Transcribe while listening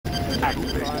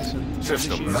activated.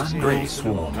 System Vanguard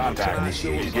swarm. Contact.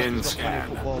 Begin scan.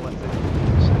 So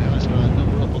now let's try a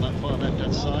number up on that far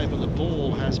left-hand side, but the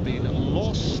ball has been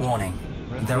lost. Warning.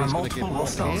 There are multiple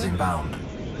hostiles inbound.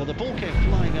 Well, the ball came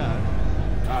flying out.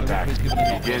 Contact.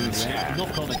 Begin Knock scan.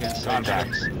 on against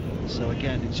Contact. So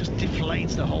again, it just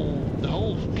deflates the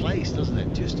whole place, doesn't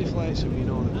it? Just deflates them, you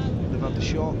know. They've had the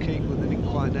short kick, but they didn't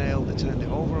quite nail. They turned it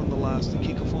over on the last. They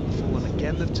kick off on the full, and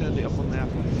again they've turned it off on the half.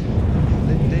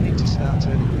 They need to start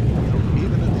turning. You know,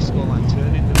 even at the scoreline,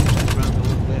 turning them around a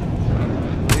little bit.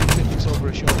 Even if it's over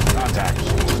a short period. Contact.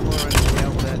 More energy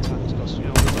out there, times, because you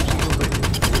know they're just a little bit.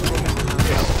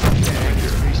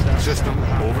 System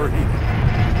overheated.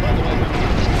 By the way, we're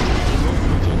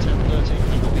 10:30,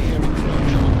 and we'll be hearing from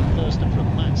Jonathan Thurston, from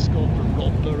Matt Scott, from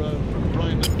Rob Burrow, from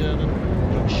Brian McDermott,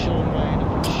 from Sean Wayne, and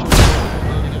from Sean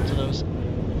leading up to those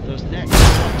next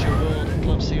Future World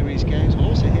Club Series games. We'll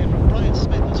also hear from Brian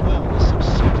Smith as well. There's some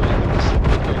super games.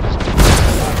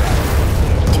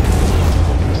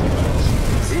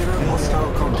 Zero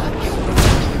hostile contact.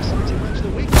 Exciting match of the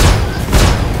week.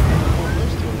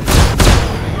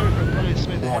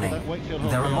 Warning.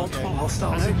 There are multiple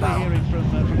hostiles and inbound. hearing from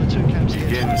the two camps here.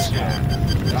 Begin scan.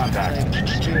 Contact. They've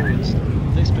experienced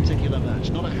this particular match.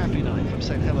 Not a happy night from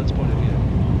St. Helens' point of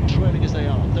view. Trailing as they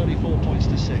are, 34 points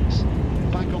to 6.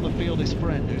 Back on the field is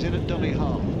Friend, who's in at dummy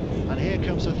half. And here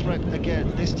comes a threat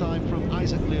again, this time from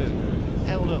Isaac Liu.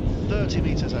 Held up 30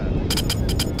 metres out.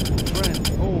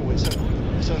 Friend, oh, it's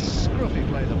a scruffy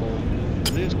play the ball.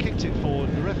 Liu's kicked it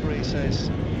forward. The referee says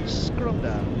scrum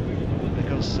down.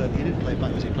 Because he didn't play it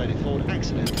backwards, he played it forward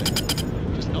accidentally.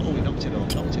 Just not, oh, he knocked it on. And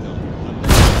then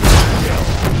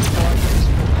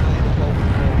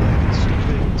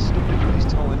Stuck it with his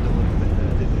toe end a little bit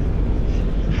there, didn't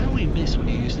he? how we miss when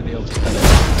you used to be able to play it.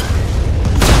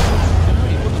 You know,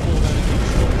 you put the ball down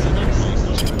against the next place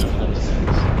doesn't remember those days.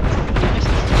 You miss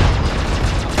that.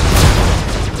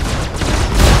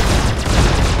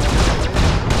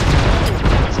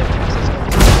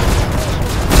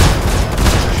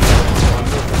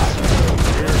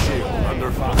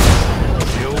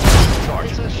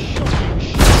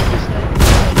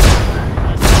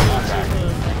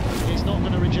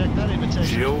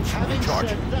 Having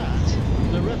said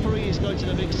that, the referee is going to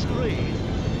the big screen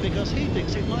because he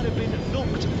thinks it might have been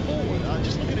knocked forward.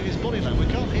 Just looking at his body language,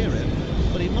 we can't hear him,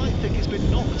 but he might think it's been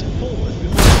knocked forward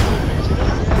before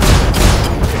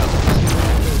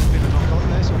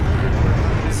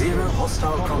Zero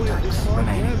hostile contacts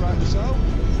remaining. Yeah, right so.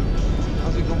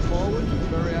 Has it gone forward?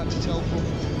 Very hard to tell from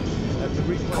the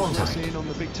replay Contact. we're seeing on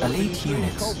the big Elite television.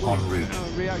 units en route.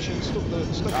 Reaction, stuck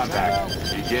his hand out.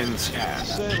 Contact. Begin scan.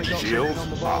 Certainly got Shield something on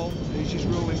the up. ball. He's just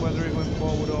ruling whether it went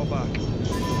forward or back.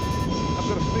 I've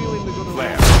got a feeling they're going to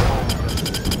Flare.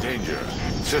 Danger.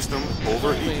 System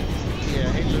overheated.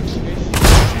 Yeah, it looks it.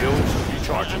 Shield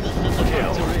recharging.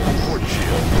 Kill. Port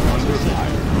shield under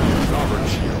fire. Starboard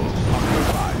shield under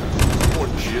fire.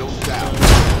 Port shield down.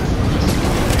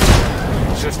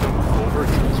 System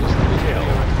overheated. Kill.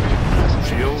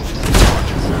 Shields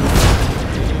recharging.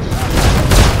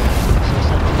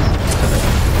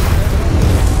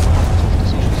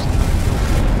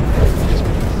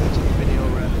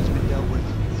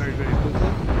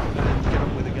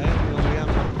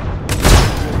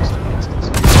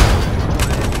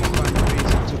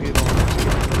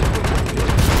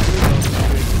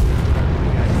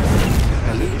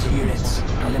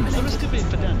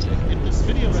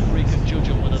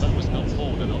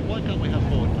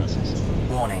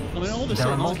 There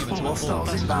are multiple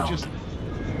hostiles inbound. Just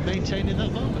maintaining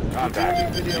that moment.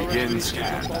 Contact. Begin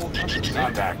scan.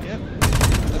 Contact. Yep.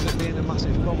 Has it been a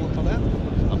massive problem for them?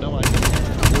 I've no idea.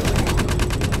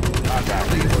 Contact.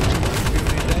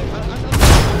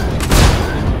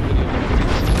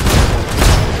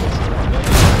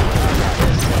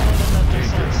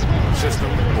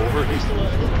 System overheated.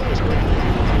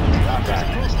 Contact.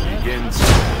 Begin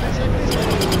scan.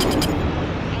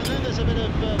 And then there's a bit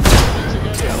of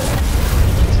Kill.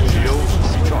 Shields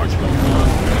recharging.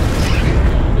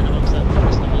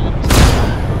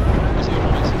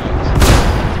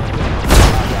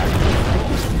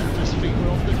 His feet were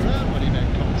off the ground when he made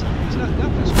contact.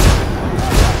 That was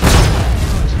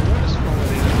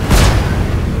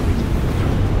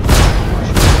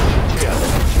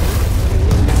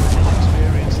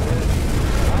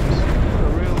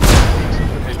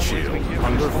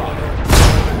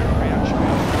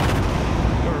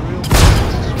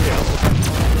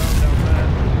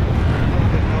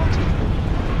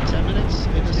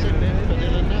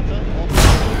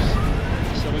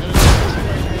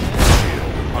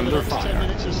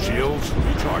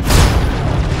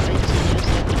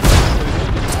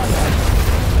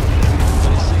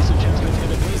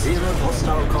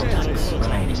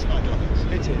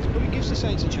the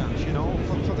Saints a chance, you know.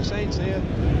 For the Saints here,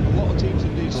 a lot of teams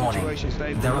in these Warning. situations,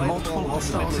 There are multiple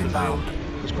hostiles inbound.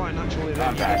 It's quite naturally that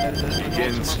Contact. you get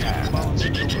Begin scan.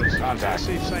 balancing numbers. Contact. Let's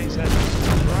see if Saints head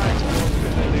right towards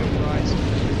the uprights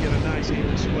and get a nice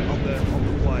even split on the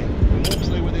play.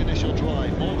 Walmsley with the initial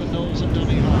drive. Morgan Knowles and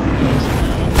dummy half.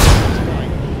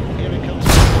 Here it comes.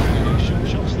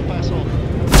 Shots the pass on. Andre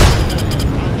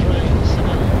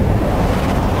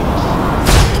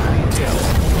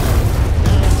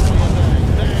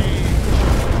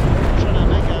trying to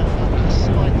make a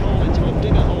slight hole into a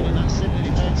bigger hole in that Sydney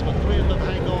defence, but three of them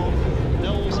hang on.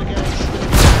 Knowles against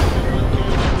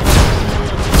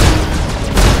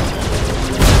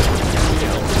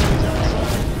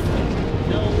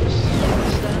Knowles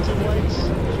stands and waits,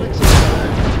 flicks it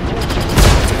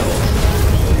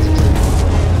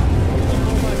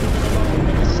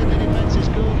Sydney defence is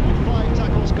good, with 5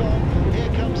 tackles gone.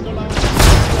 Here comes the last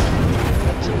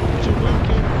to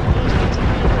Wilkin. First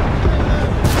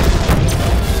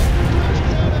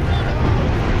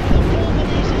the former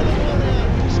New Zealand warrior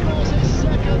scores his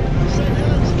second St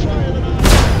Helens try of the night,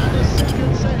 and the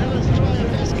second St Helens try of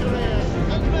his career.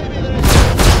 And maybe there is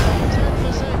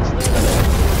 10% there.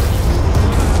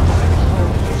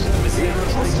 Zero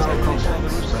hostile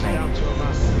contacts remaining.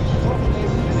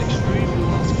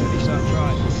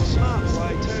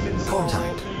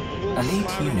 Contact. Elite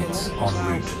units en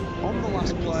route. On the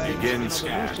last play, Begin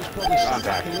scan. Contact.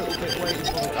 Contact. A little bit waiting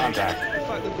for the Contact. The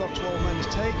fact they've got 12 men has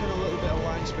taken a little bit of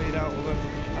line speed out of them,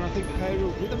 and I think Peru,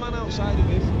 with the man outside of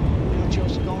him,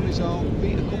 chose to go on his own,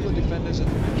 beat a couple of defenders, and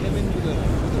came in with a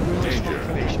really Danger.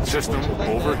 strong finish. System Once they led,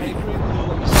 overheat. they agreed with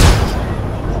what you said.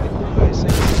 They couldn't very see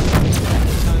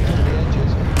times on the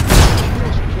edges.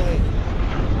 Just played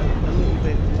a little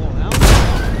bit more out.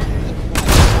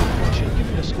 Should have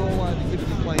given the scoreline and given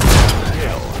the play.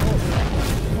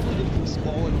 Probably didn't feel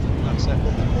small enough in that set,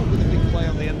 but they with a big play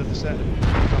on the end of the set.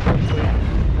 Hopefully,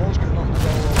 Walsh can knock the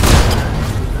goal over.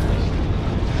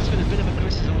 It's been a bit of a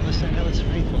criticism on the St Helens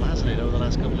faithful, hasn't it, over the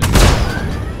last couple of years?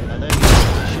 And then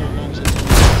short nonsense,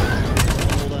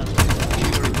 all that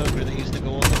chivalry poker that used to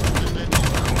go on. And they're not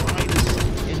quite as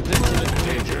inventive and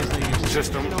creative as they used to.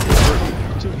 System You know, overheat.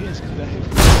 2 years ago,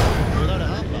 Without a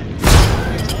halfback.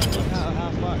 without a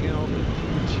half-back, you know,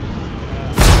 which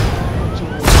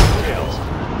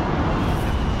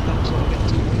not sort of get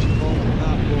too much involved in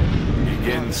that, but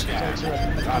Begin scan.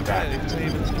 Contact. team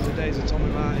in the days of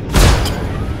Tommy Martin,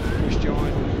 Chris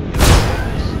Joyne,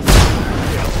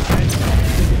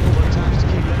 difficult at times to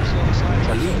keep them sort of sides.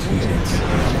 Elite units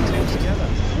eliminated. Together.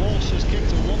 Walsh has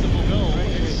kicked a wonderful goal.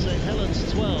 It's St Helens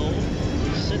 12,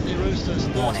 Sydney Roosters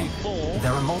 34. Warning.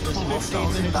 There are multiple There's 15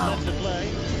 hostiles minutes inbound. left to play.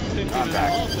 15 Contact. and a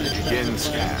half minutes Begin left to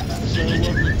play. scan. So the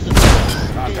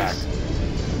pass Contact. is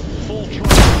 4 tries, 4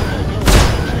 goals.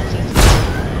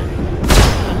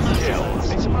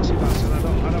 It's a massive pass, and I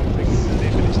don't think with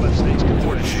 8 minutes left, Saints can do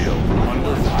Port it. shield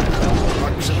under fire.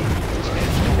 Hudson.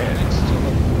 Head.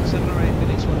 7 or 8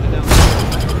 minutes when they're down.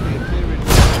 That's going to be a period where they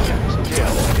get some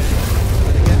Kill.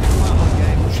 and again, come out of the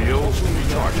game. Shields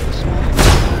recharging.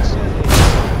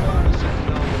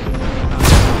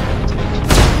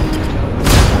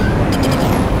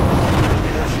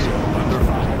 Shield under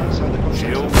fire.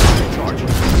 Shield recharging.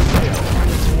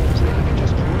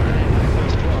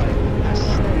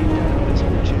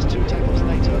 Two tackles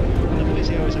later, and the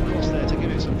physio is across there to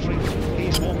give it some treatment.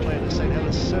 He's one player that St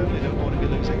Helens certainly don't want to be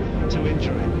losing to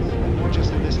injury, not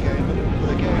just in this game, but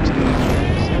the games going.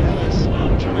 St Helens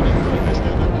trying to make progress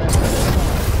down that left hand side.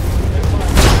 They're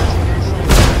fighting against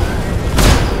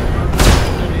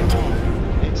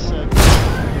it's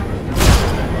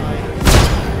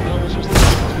Knowles was the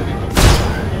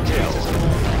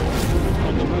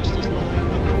on the Roosters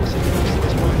line. Of course, it goes to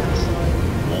this right hand side.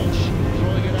 Walsh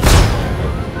throwing it out.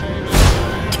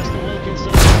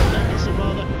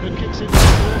 Who kicks it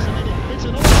towards the middle, it's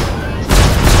an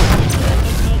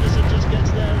Ferguson just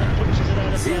gets there and pushes it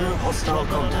out of Zero hostile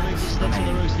contacts to the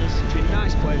remaining. Roosters. It's been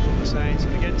nice play from the Saints,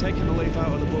 and again taking the leaf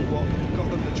out of the book, what got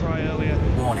them to try earlier.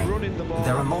 Warning. Running the ball.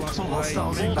 There are on the multiple last play.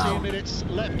 hostiles 14 inbound. minutes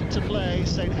left to play.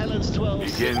 St Helens 12,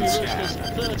 Begin Sydney scan. Roosters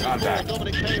 34. Contact.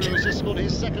 Dominic Peru has just scored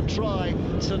his second try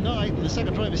tonight. The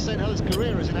second try of his St Helens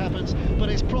career as it happens, but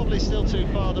it's probably still too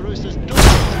far. The Roosters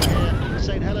dominating here.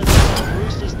 St Helens 12,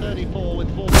 Roosters 34 with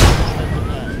 4 minutes left to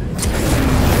play.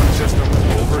 System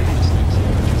overheat.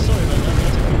 Sorry about that,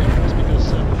 that's because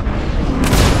I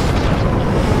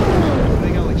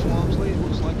think Alex Walmsley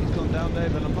looks like he's gone down,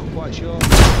 Dave, and I'm not quite sure. Maybe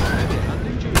a hand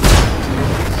injury. It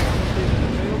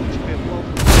should be a blow.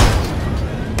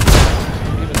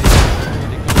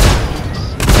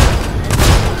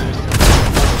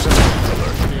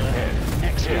 Head.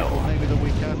 next week or maybe the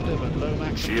week after, but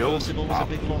Shield First of all, was a up.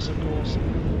 big loss, of course,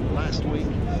 last week.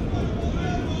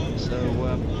 So,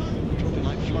 dropping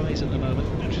like flies at the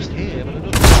moment. Not just here, but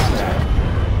another place as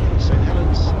well. St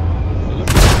Helens, they're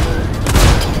looking for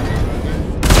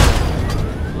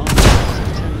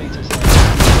 10 metres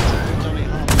left. Dummy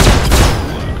half.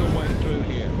 Work our way through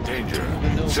here. Danger.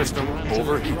 Milton System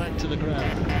overheat. dragged to the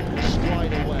ground.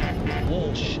 Stride away.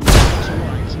 Walsh to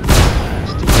right.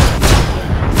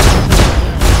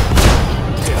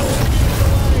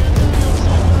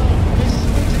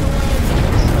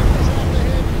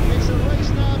 It's a race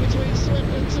now between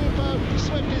Swift and Tupou.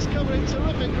 Swift is covering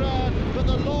terrific ground, but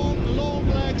the long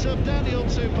legs of Daniel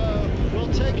Tupou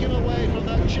will take him away from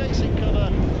that chasing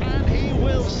cover, and he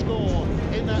will score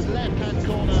in that left-hand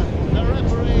corner. The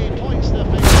referee points the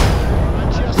finger,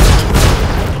 and just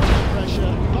under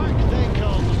pressure, back they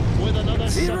come with another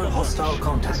Zero hostile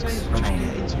contacts remaining.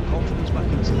 Getting some confidence back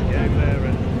into the game there,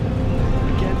 and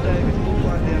again, David, it looked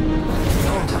like they had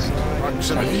Contact.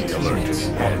 Proximity Elite alert units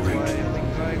en en route. route. I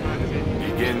think Gray might have been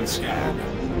Begin scan.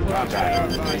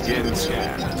 Contact. Begin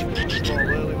scan. ball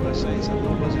early, we're saying some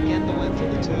numbers. Again, the length of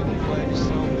the turning plane is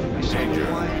so Danger.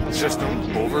 wide. System I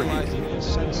think he overheat. realised he could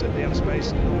sense that they have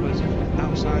space and numbers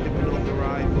outside him and on the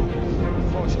right, but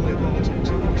unfortunately, it took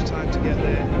too much time to get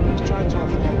there. He's trying to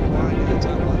offload wide in the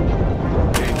attack line.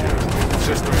 Danger.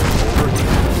 System overheat.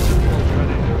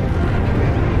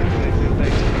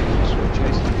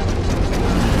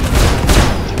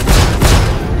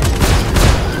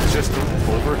 System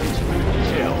overheat.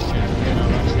 Kill. In our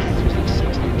last stats, it was like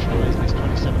 16 tries in his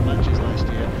 27 matches last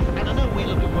year. And I know we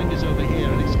look at wingers over here,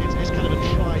 and it's kind of a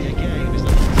try a game, isn't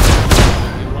it?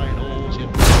 Your Ryan Halls, your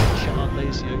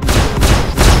Charlies, your...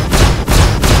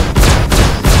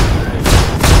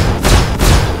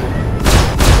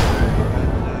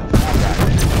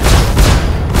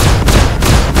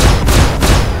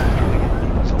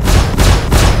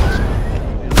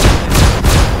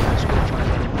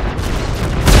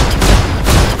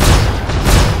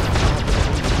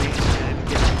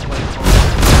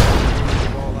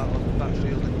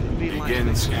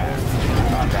 Begin scan.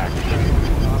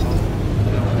 Contact.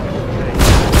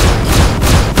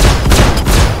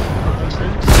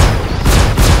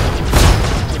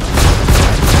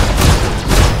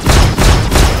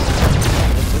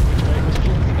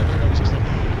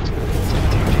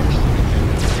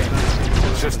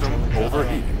 System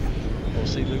overheating. We'll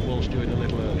see Luke Walsh do it a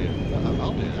little earlier.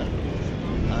 I'll do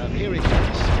that. Here he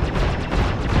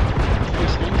comes.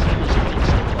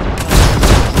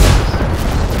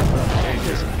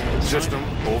 Danger. System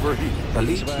overheating.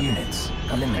 Elite units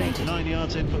eliminated. 9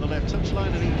 yards in from the left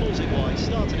touchline, and he pulls it wide.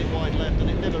 Started it wide left, and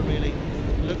it never really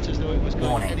looked as though it was going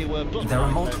Warning. anywhere but There are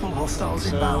wide multiple left. hostiles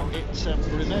So inbound.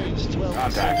 it remains 12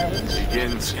 Contact. seconds.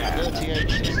 Begin scan.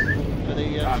 38 for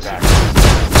the Contact.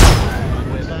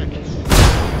 and we're back.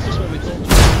 Just where we thought we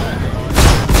were.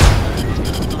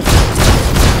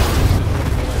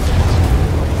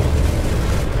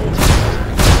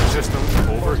 System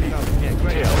overheating.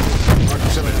 Kill.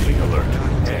 Proximity alert.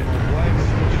 End.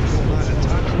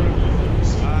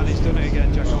 And he's done it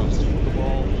again. Jack Collins has put the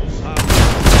ball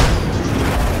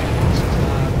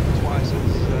twice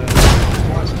as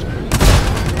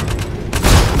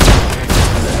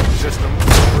System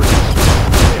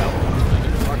overheating. Kill.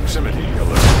 Proximity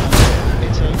alert.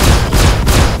 It's a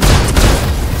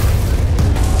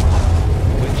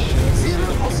which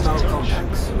Zero hostile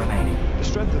contacts remaining. the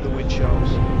strength of the wind shows.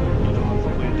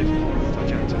 Probably a difficult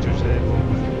project to judge there,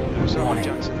 but so Warning.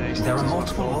 Jackson Hastings There are has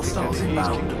multiple got hostiles he's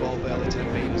inbound. kicked the ball barely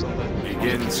 10 metres on the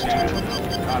Begin scan.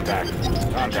 Contact.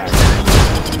 Contact.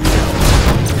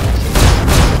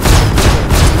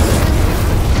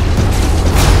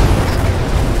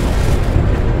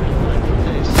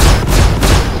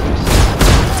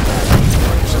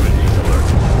 Proximity alert.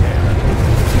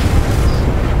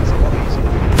 it's a lot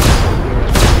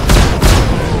easier.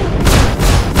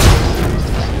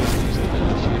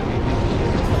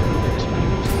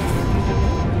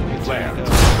 Flare.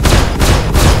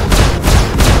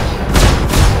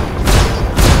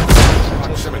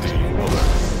 Proximity alert.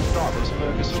 Starboard.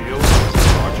 Shield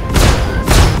charging.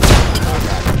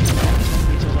 Contact.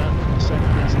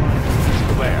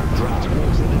 Flare. Drop.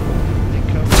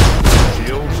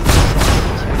 Shields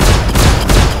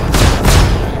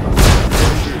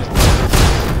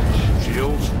charging.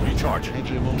 Shields recharging.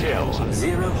 Kill.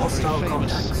 Zero hostile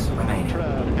contacts remaining.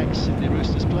 Proud ex-Sydney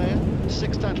Roosters player.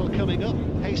 Sixth battle coming up.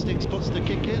 Hastings puts the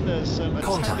kick in. There's a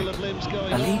Contact. tangle of limbs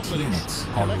going Elite on, but units it's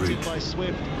en collected route. by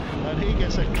Swift, and he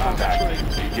gets a Contact.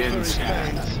 contact Begin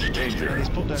scan. Danger. He's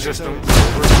put down his System own.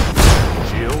 overheating.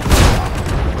 Shield down.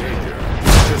 Danger.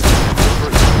 System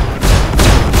overheating.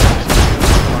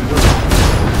 Under.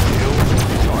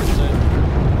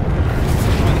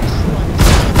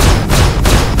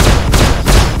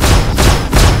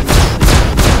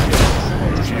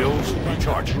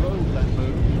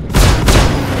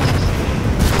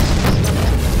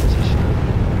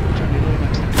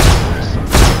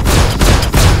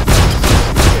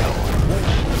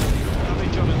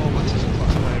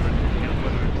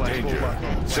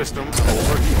 Danger. System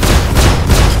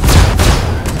overheating.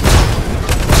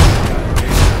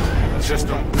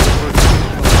 System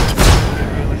overheating.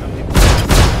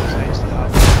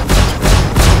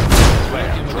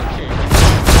 Flare drop.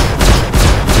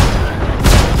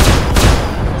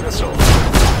 Missile.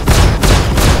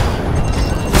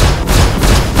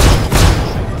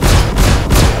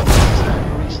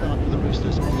 Restart for the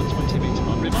Roosters on the 20-metre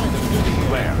line. Reminder,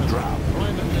 Flare drop.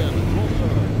 Ryan McDermott, Rob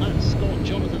Furrow, Matt Scott,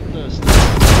 Jonathan Thurston.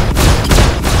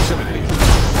 Proximity.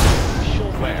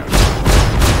 Short Flare.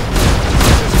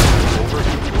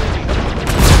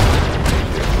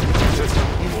 System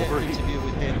overheating. interview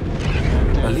with him.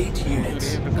 Elite We'll be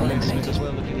units here for Brian Smith eliminated. as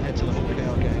well, looking ahead to the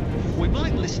Hawkeye game. We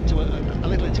might listen to a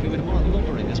little interview with Mark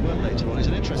Lovering as well later on. He's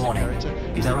an interesting Warning. character.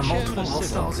 He's There the are chairman multiple of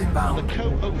hostiles Civil inbound. and the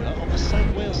co-owner of the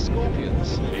South Wales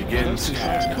Scorpions. Begin Those two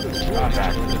sides scan. could have drawn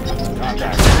Contact. each other.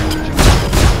 Contact.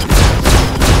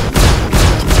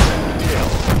 Kill.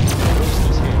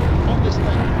 Roosters here on this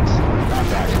land.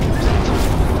 Contact.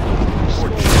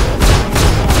 Port shield.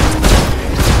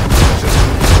 System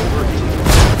overheating.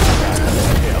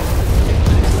 Contact. Kill.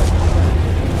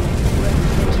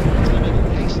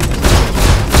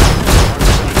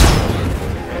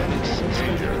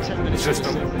 Danger.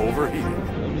 System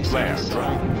overheating. Flare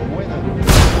drop.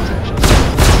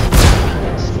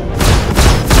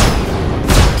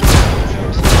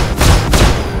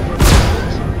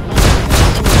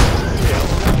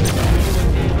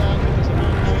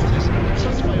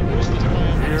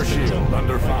 Rear shield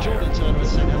under fire. Kill.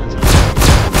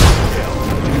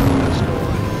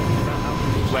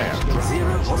 Flare drop.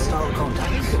 Zero hostile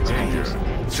contacts Danger.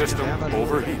 remains. System They have had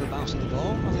overheating. the bounce of the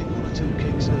ball. I think one or two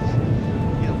kicks have,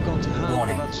 gone to hand.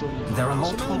 Warning. They've had some, There are some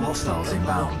multiple elements hostiles that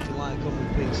inbound. look, if you like, up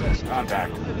with PSS.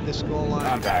 Contact. Maybe the scoreline.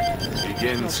 Contact.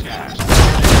 Begin scan.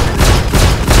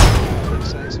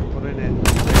 Criticise and put in it.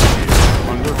 Shield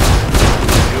under fire.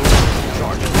 Shield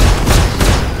charging.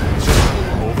 System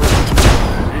overheating.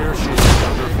 Rear shield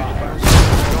under fire.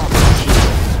 Starboard shield.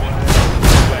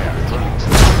 Flare drop.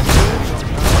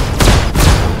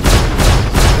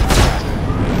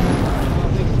 I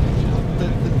think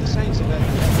the Saints have had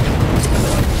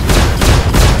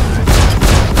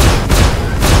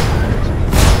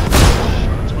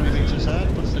 20 metres out,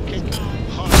 puts the kick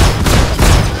hard.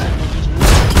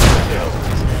 Kill.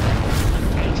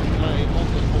 Play on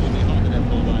the ball behind the net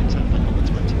ball line, tap back on the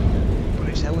 20. but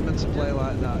it's elements of play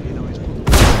like that, it's put the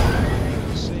ball you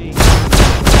can see.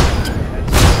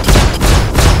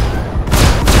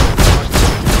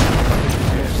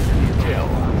 Kill.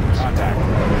 Contact.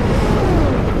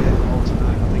 All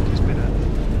tonight, I think it's been a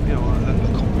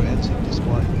comprehensive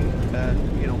display.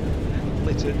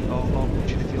 Littered or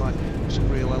butchered, if you like, with some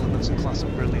real elements of class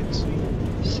and brilliance.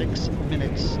 6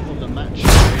 minutes of the match.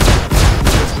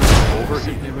 System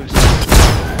overheating. Sydney Roosters.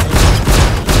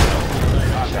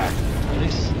 Contact.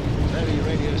 This very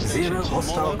radio station Zero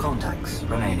hostile tomorrow, contacts you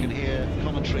can remaining. hear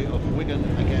commentary of Wigan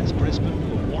against Brisbane,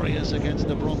 the Warriors against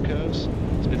the Broncos.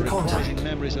 It's been Contact. reprising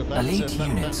memories of that, Elite that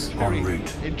units very en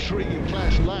route. intriguing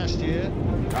clash last year.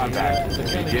 Contact. The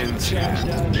Kelly Begin charge scan.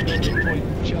 down, Golden Point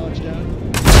charge down.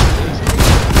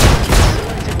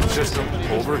 System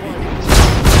overheating.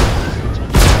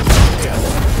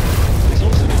 It's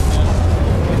also been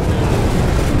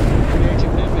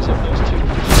creating memories of those two.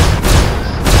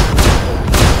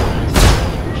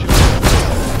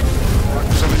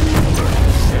 Proximity alert.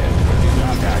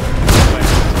 Contact.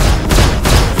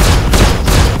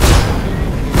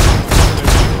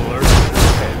 Alert.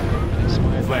 Head.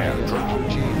 Flare drop.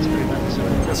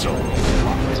 Missile.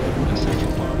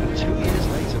 Locked. 2 years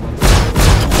later,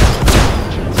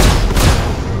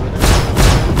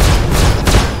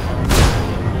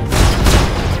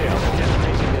 Kill.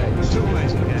 It's two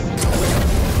amazing games.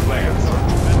 Flare drop.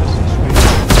 Tremendously sweet.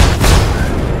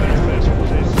 Very first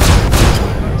was in.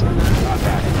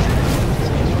 Contact.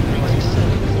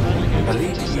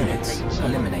 Elite units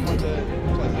eliminated.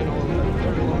 Played, a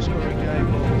very low scoring game.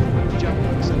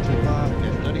 Japan Central Park.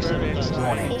 Very exciting.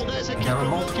 Warning. There are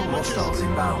multiple hostiles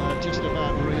inbound. just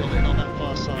about real in on that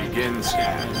far side. Begin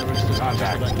scan. The Roosters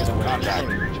Contact. just about get away. Contact.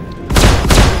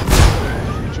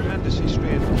 Tremendous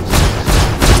history of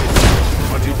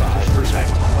 25%.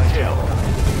 Kill.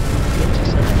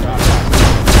 Contact.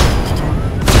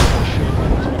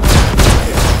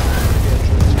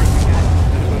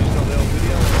 Everybody's got their own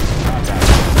video. Contact.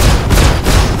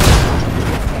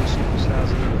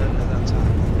 Superstars at that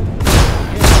time.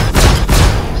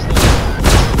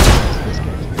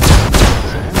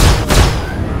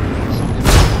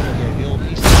 The old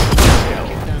East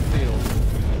kick downfield,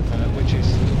 which is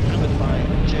hammered by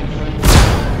Jake Frank.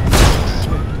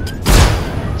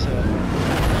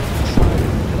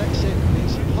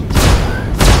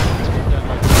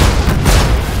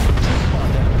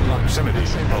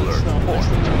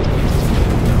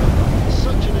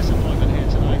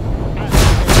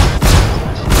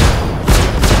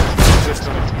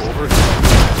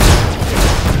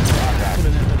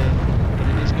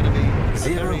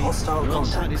 hostile An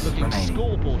contacts one-sided-looking remaining.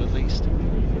 scoreboard, at least,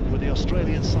 with the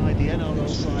Australian side, the NRL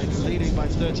side, leading by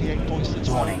 38 points to 12.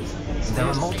 Warning, there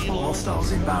are multiple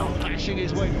hostiles inbound. Bashing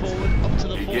his way forward up to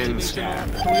the Begin 40-metre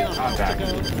scan. mark. 3.5 Contact. to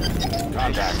go.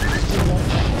 Contact. To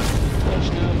watch. Watch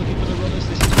now, looking for the runners.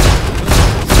 This is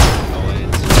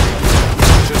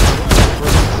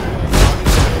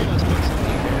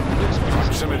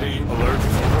Proximity alert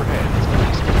overhead.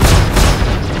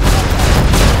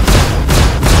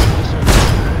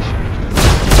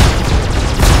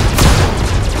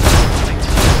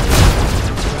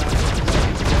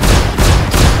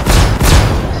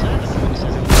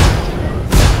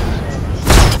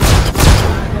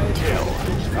 Kill.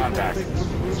 Contact.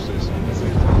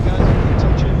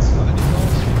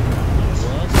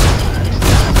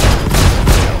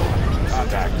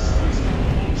 Contact.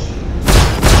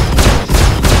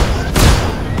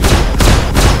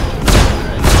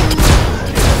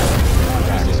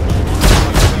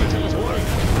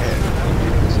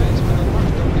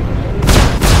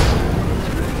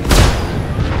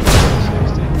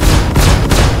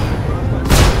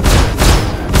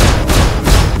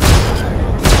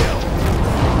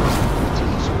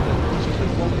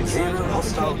 Zero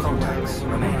hostile contacts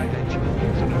remaining.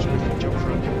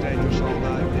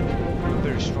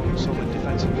 Very strong and solid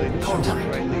defensively.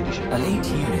 Contact. Great leadership. Elite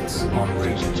units en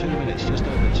route. 2 minutes, just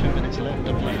over 2 minutes left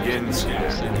to play. Begin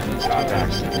scan.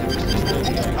 Contact.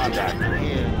 Contact.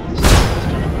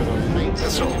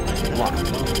 Missile.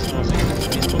 Locked.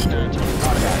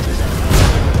 Contact.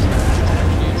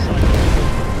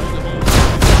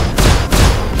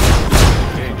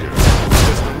 Danger.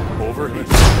 System overheating.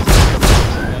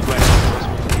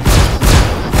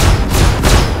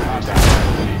 Contact.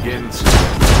 Begin scan.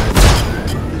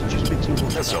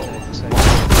 Missile.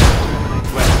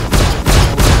 Flare.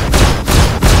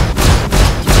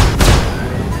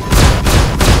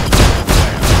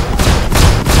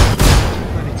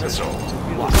 Missile.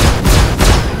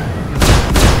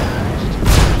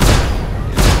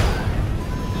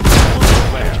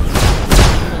 Flare.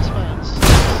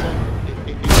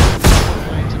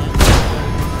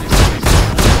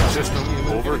 System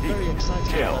overheating.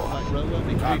 Kill.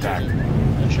 Contact.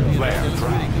 Flare.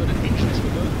 Drop.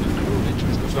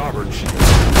 Starboard shield.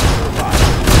 Fire.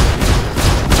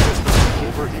 System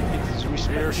overheating.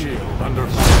 Rear shield under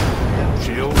fire.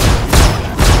 Shield.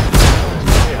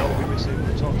 Kill.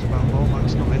 We talked about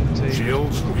Lomax not in the team.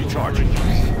 Shields recharging.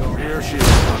 Rear shield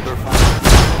under fire.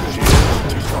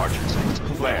 Shields recharging.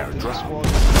 Flare drop.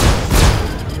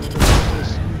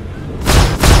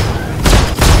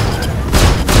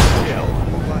 Kill.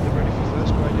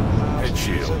 Head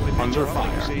shield under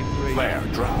fire. Flare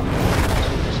drop.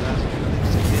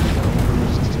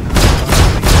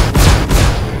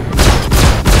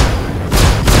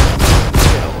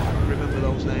 Remember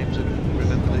those names and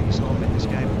remember that you saw them in this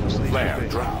game. Flare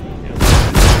drop.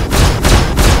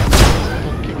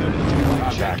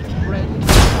 Contact.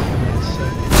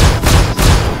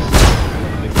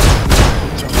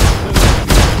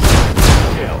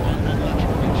 Kill.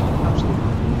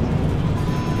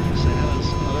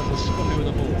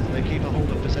 They keep a hold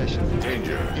of possession.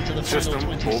 Danger. Into the System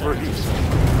final 20 overheating.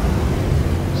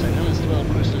 seconds. St. Helens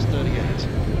 12, Roosters 38.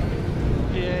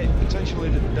 Yeah, potentially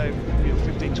today,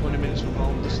 15-20 minutes from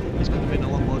home, this could have been a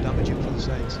lot more damaging for the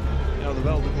Saints. You know, the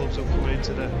Velda gloves have come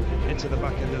into the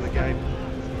back end of the game.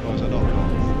 Oh, it's a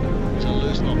knock-on. It's a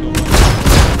loose knock-on.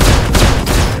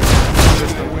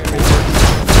 System overheating.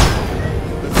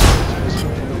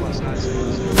 Last night,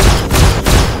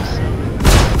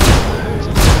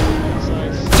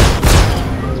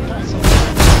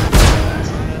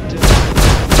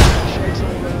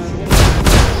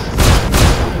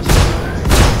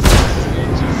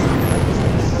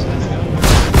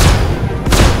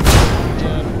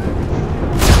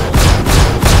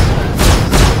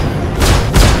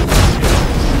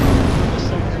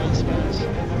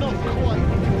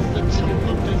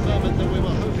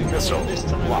 Missile.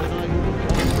 Locked.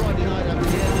 Friday night at the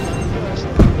end of that first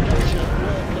adventure,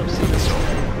 World Club Series.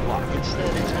 Locked.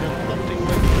 Instead, it's been a thumping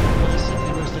win for the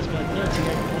Sydney Roosters by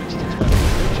 38 points to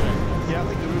 12. yeah, I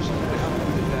think the Roosters will be happy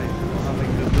with the day. I think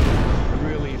they've done a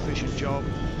really efficient job.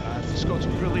 Scored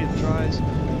some brilliant tries.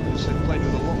 They've played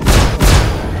with a lot of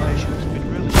patience. Been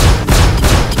really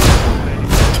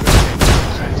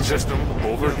System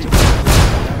overheating.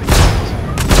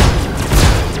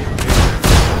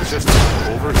 System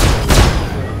overheating.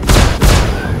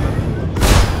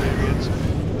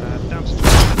 Down to 12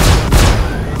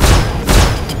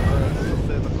 a little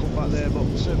bit of a comeback there,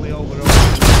 but certainly overall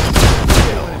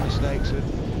mistakes and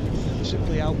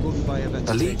simply outgunned by a better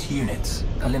team. Elite units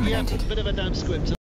eliminated. Yeah, bit of a damn squib.